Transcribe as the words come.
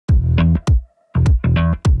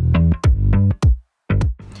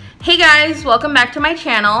Hey guys, welcome back to my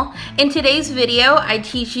channel. In today's video, I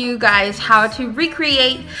teach you guys how to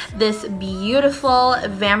recreate this beautiful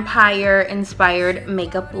vampire-inspired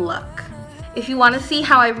makeup look. If you want to see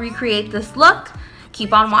how I recreate this look,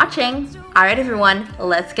 keep on watching. Alright everyone,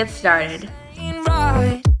 let's get started.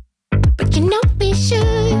 But you know we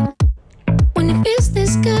should when it feels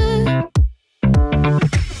this good.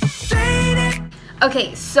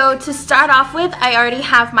 Okay, so to start off with, I already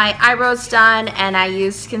have my eyebrows done and I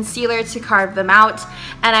used concealer to carve them out.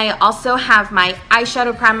 And I also have my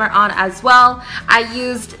eyeshadow primer on as well. I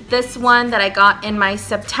used this one that I got in my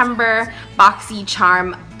September Boxy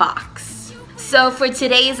Charm box. So for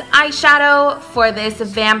today's eyeshadow, for this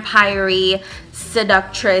vampire-y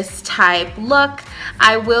seductress type look,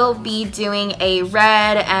 I will be doing a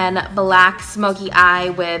red and black smoky eye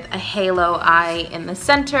with a halo eye in the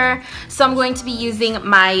center. So I'm going to be using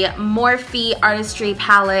my Morphe Artistry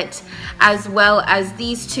palette as well as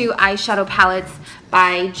these two eyeshadow palettes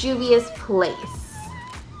by Juvia's Place.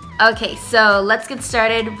 Okay, so let's get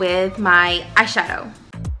started with my eyeshadow.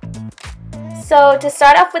 So to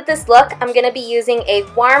start off with this look, I'm going to be using a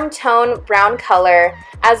warm tone brown color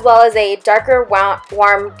as well as a darker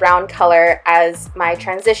warm brown color as my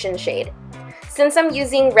transition shade. Since I'm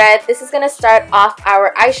using red, this is going to start off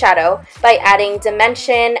our eyeshadow by adding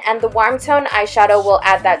dimension, and the warm tone eyeshadow will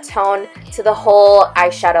add that tone to the whole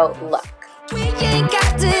eyeshadow look. We ain't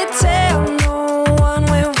got to tell no one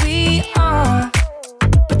where we are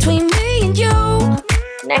between me and you.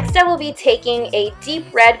 Next, I will be taking a deep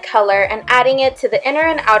red color and adding it to the inner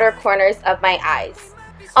and outer corners of my eyes.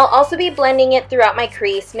 I'll also be blending it throughout my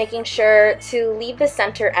crease, making sure to leave the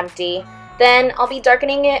center empty. Then I'll be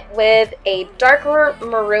darkening it with a darker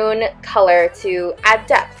maroon color to add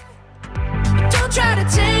depth. Don't try to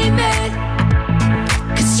tame it,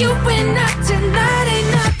 'cause you and I tonight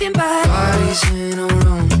ain't nothing but bodies in a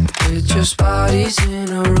room. We're just bodies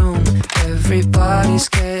in a room. Everybody's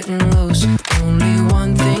getting loose. Only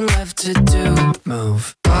one thing left to do.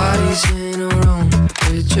 Move. Bodies in a room.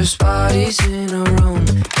 We're just bodies in a room.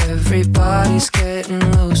 Everybody's getting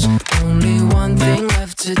loose. Only one thing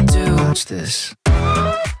left to do. Watch this.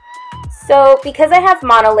 So because I have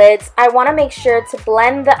monolids, I want to make sure to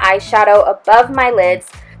blend the eyeshadow above my lids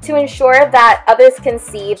to ensure that others can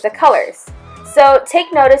see the colors. So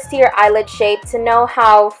take notice to your eyelid shape to know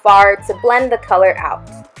how far to blend the color out.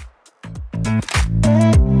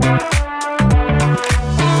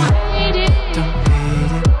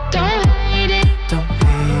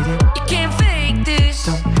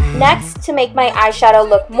 Next, to make my eyeshadow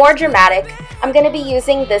look more dramatic, I'm going to be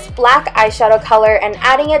using this black eyeshadow color and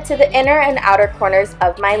adding it to the inner and outer corners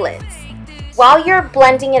of my lids. While you're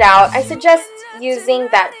blending it out, I suggest using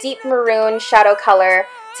that deep maroon shadow color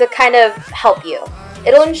to kind of help you.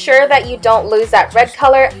 It'll ensure that you don't lose that red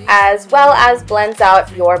color as well as blends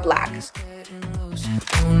out your black.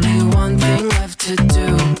 Only one thing left to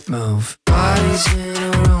do. Move. Bodies in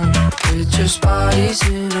a room. We're just bodies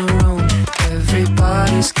in a room.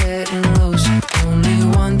 Everybody's getting loose. Only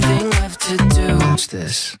one thing left to do. Watch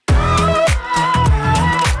this.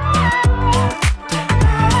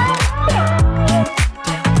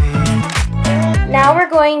 Now we're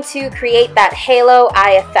going to create that halo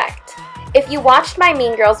eye effect. If you watched my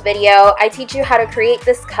Mean Girls video, I teach you how to create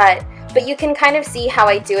this cut, but you can kind of see how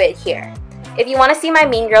I do it here. If you want to see my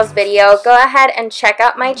Mean Girls video, go ahead and check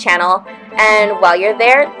out my channel, and while you're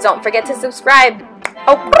there, don't forget to subscribe.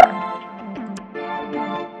 Oh.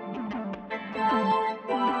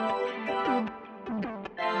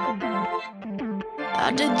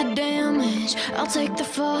 I did the damage, I'll take the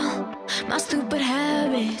fall. My stupid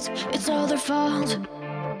habits, it's all their fault.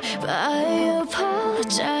 But I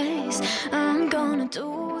apologize, I'm gonna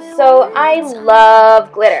do it. So I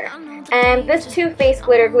love glitter, and this Too Faced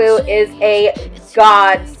glitter glue is a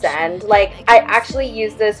godsend. Like, I actually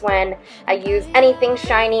use this when I use anything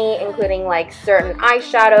shiny, including like certain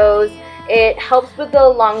eyeshadows. It helps with the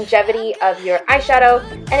longevity of your eyeshadow,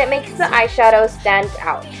 and it makes the eyeshadow stand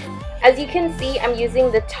out. As you can see, I'm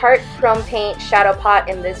using the Tarte Chrome Paint Shadow Pot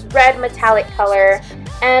in this red metallic color,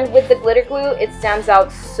 and with the glitter glue, it stands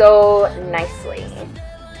out so nicely.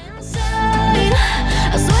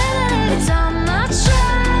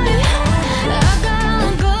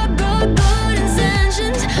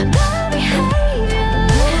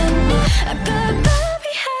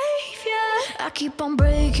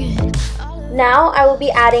 Now I will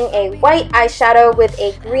be adding a white eyeshadow with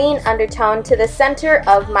a green undertone to the center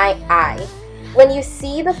of my eye. When you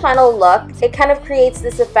see the final look, it kind of creates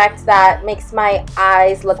this effect that makes my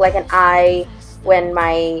eyes look like an eye when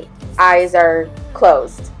my eyes are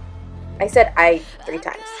closed. I said I 3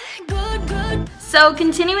 times. So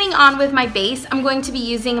continuing on with my base, I'm going to be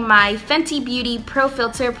using my Fenty Beauty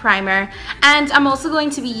Profilt'r primer, and I'm also going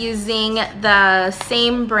to be using the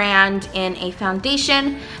same brand in a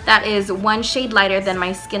foundation that is one shade lighter than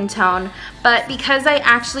my skin tone. But because I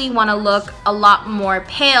actually want to look a lot more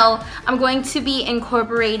pale, I'm going to be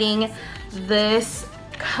incorporating this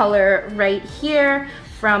color right here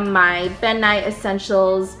from my Nye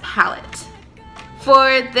Essentials Palette.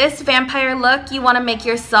 For this vampire look, you want to make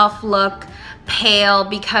yourself look pale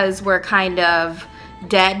because we're kind of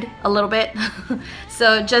dead a little bit.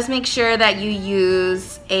 So just make sure that you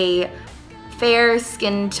use a fair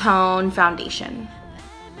skin tone foundation.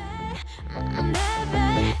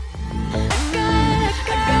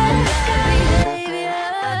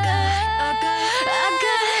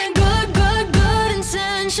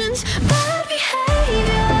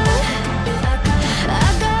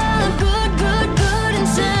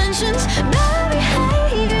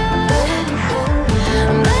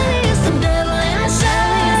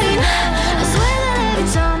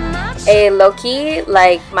 A low-key,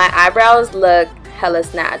 like my eyebrows look hella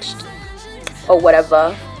snatched or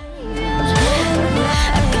whatever.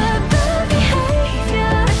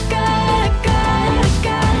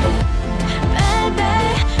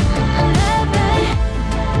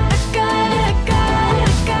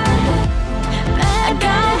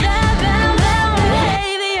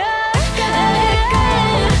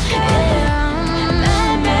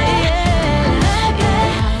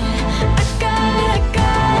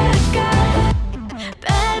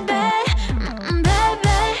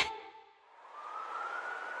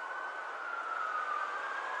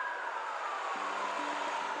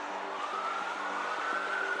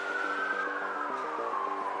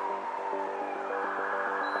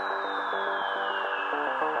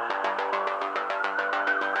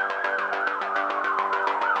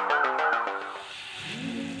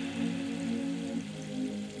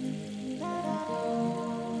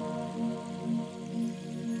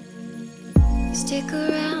 Stick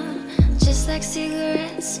around, just like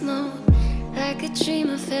cigarette smoke. Like a dream,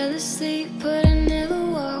 I fell asleep, but I never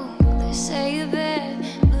woke. They say you're bad,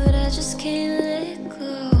 but I just can't let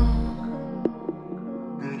go.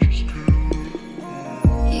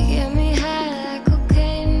 You get me high like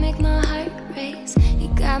cocaine, make my heart race. You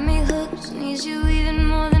got me hooked, need you even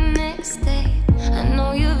more the next day. I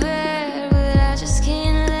know you're bad, but I just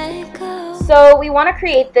can't let go. So we want to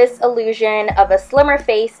create this illusion of a slimmer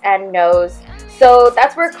face and nose. So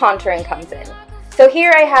that's where contouring comes in. So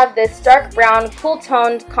here I have this dark brown cool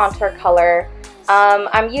toned contour color.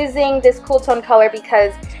 I'm using this cool tone color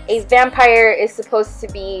because a vampire is supposed to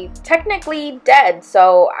be technically dead,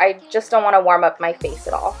 so I just don't want to warm up my face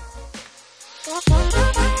at all.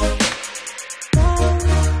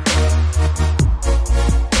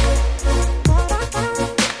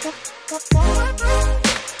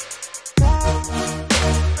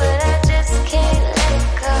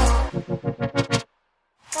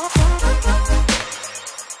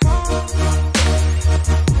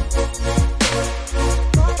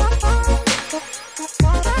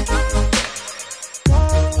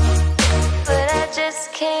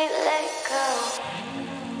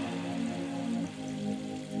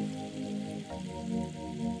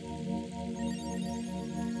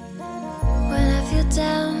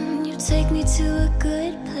 Down, you take me to a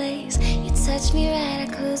good place. You touch me right, I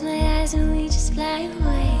close my eyes and we just fly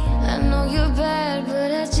away. I know you're bad, but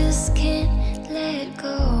I just can't let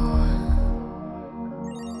go.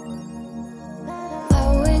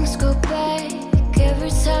 My wings go back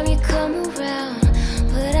every time you come around,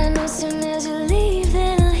 but I know soon as you leave,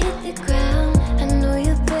 then I'll hit the ground. I know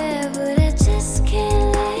you're bad, but I just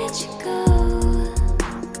can't let you go.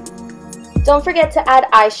 Don't forget to add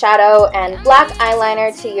eyeshadow and black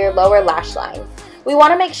eyeliner to your lower lash line. We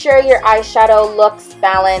want to make sure your eyeshadow looks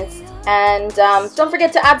balanced, and don't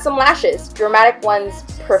forget to add some lashes, dramatic ones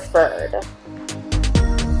preferred.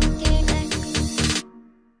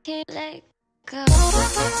 Can't let go.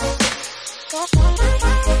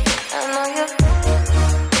 I know you're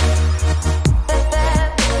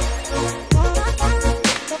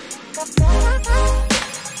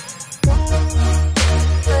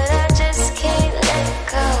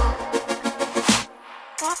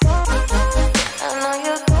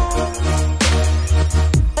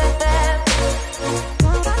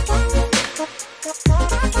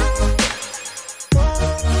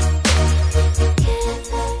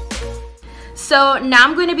So now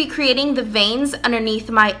I'm going to be creating the veins underneath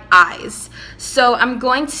my eyes. So I'm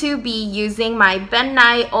going to be using my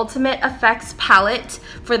Nye Ultimate Effects palette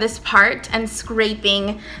for this part and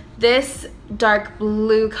scraping this dark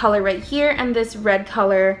blue color right here and this red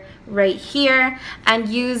color right here, and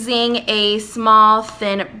using a small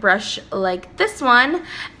thin brush like this one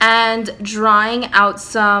and drawing out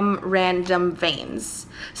some random veins.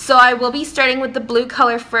 So I will be starting with the blue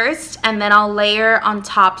color first, and then I'll layer on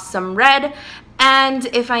top some red, and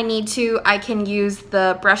if I need to, I can use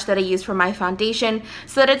the brush that I use for my foundation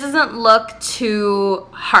so that it doesn't look too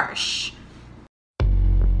harsh.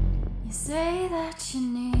 You say that you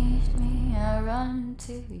need me, I run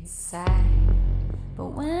to your side, but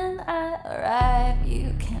when I arrive,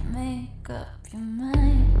 you can't make up your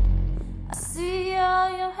mind. I see all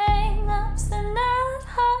your hang-ups, they're not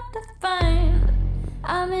hard to find.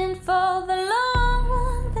 I'm in for the long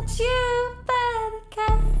one, but you better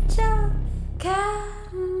catch up,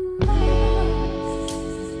 cat and mouse.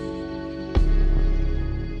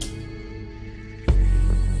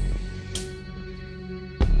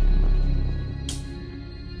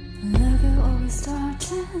 Look at what we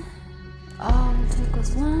started. All it took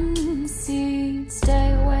was one seed.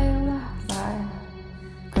 Stay away while fire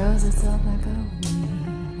grows itself like a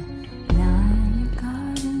weed. Now I'm in your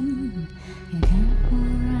garden, you can't pull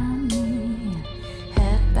around me.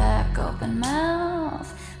 Head back, open mouth,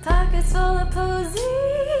 pockets full of posies.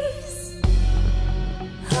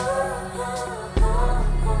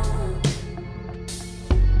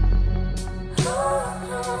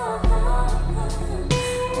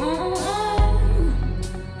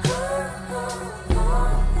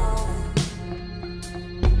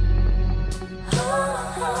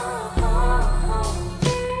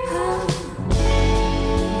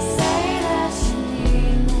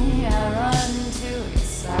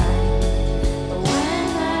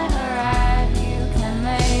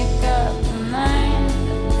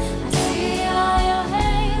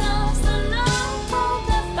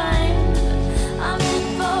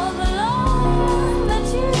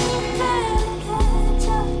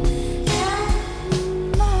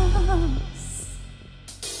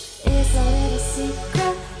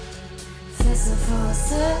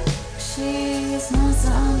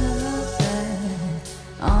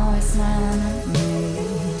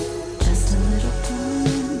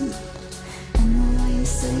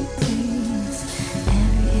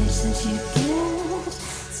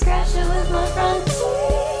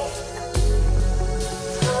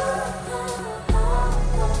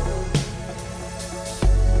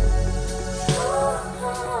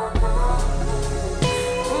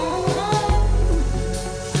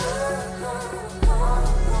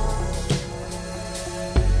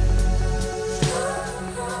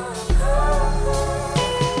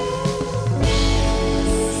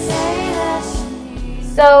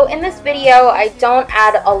 So in this video, I don't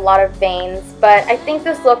add a lot of veins, but I think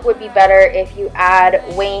this look would be better if you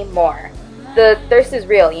add way more. The thirst is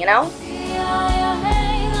real, you know?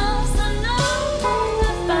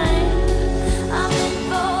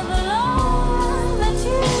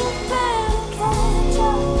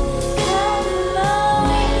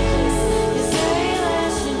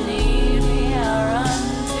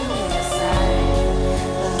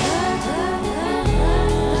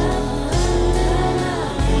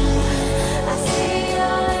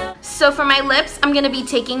 So for my lips, I'm going to be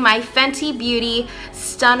taking my Fenty Beauty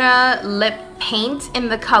Stunna lip paint in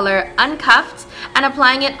the color Uncuffed and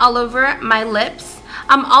applying it all over my lips.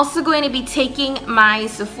 I'm also going to be taking my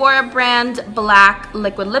Sephora brand black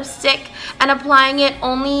liquid lipstick and applying it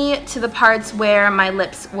only to the parts where my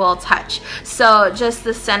lips will touch. So just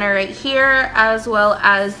the center right here as well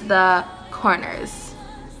as the corners.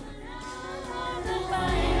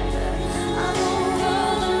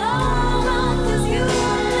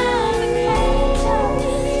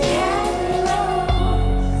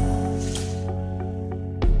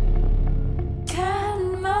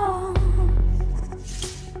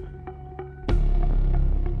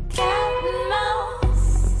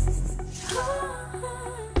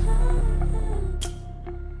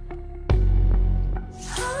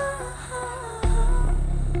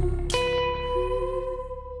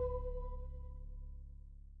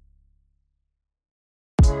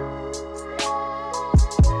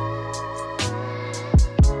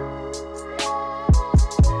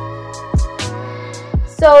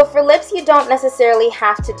 So for lips, you don't necessarily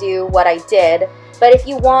have to do what I did, but if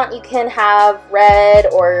you want, you can have red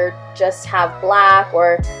or just have black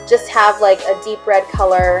or just have like a deep red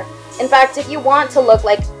color. In fact, if you want to look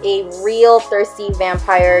like a real thirsty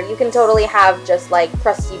vampire, you can totally have just like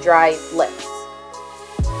crusty, dry lips.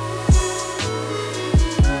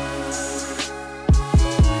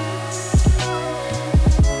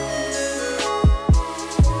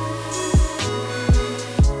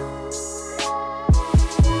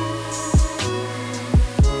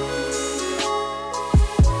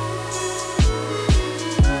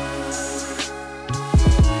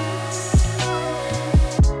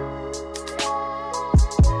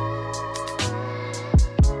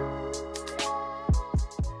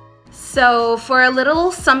 So for a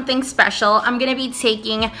little something special, I'm going to be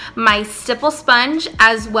taking my stipple sponge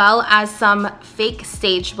as well as some fake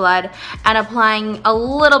stage blood and applying a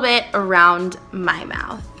little bit around my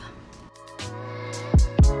mouth.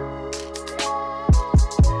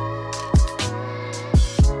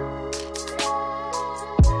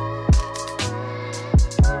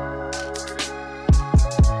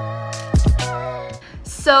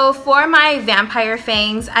 So for my vampire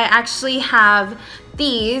fangs, I actually have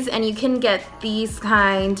these, and you can get these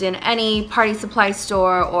kind in any party supply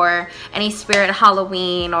store or any Spirit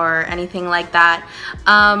Halloween or anything like that.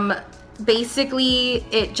 Basically,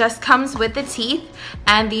 it just comes with the teeth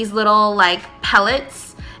and these little like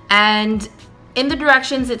pellets, and in the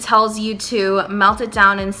directions it tells you to melt it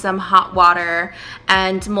down in some hot water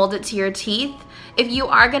and mold it to your teeth. If you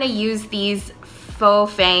are going to use these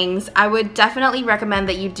faux fangs, I would definitely recommend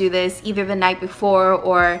that you do this either the night before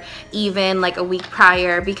or even like a week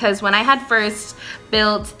prior, because when I had first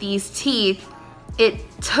built these teeth, it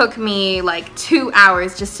took me like 2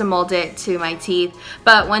 hours just to mold it to my teeth,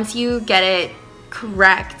 but once you get it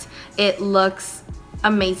correct, it looks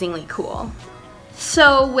amazingly cool.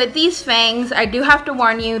 So with these fangs, I do have to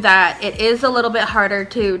warn you that it is a little bit harder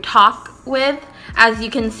to talk with. As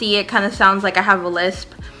you can see, it kind of sounds like I have a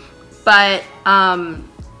lisp. But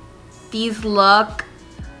these look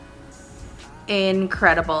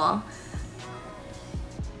incredible.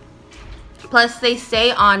 Plus they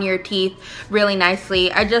stay on your teeth really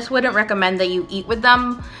nicely. I just wouldn't recommend that you eat with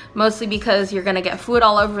them, mostly because you're gonna get food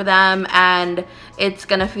all over them and it's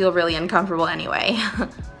gonna feel really uncomfortable anyway.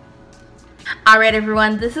 Alright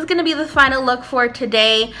everyone, this is going to be the final look for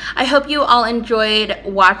today. I hope you all enjoyed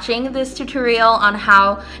watching this tutorial on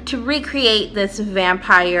how to recreate this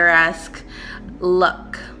vampire-esque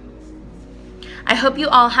look. I hope you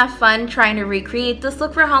all have fun trying to recreate this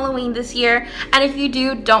look for Halloween this year, and if you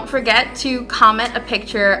do, don't forget to comment a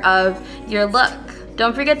picture of your look.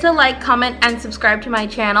 Don't forget to like, comment, and subscribe to my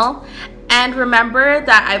channel. And remember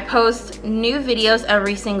that I post new videos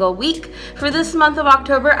every single week. For this month of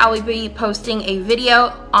October, I will be posting a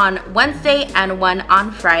video on Wednesday and one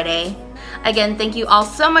on Friday. Again, thank you all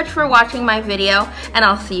so much for watching my video, and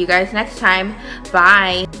I'll see you guys next time.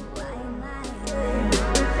 Bye.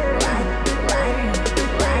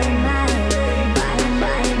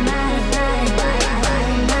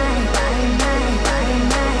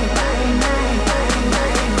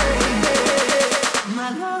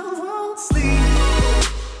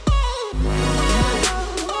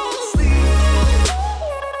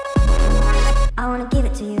 I wanna give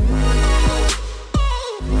it to you.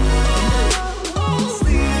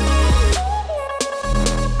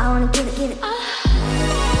 I wanna give it.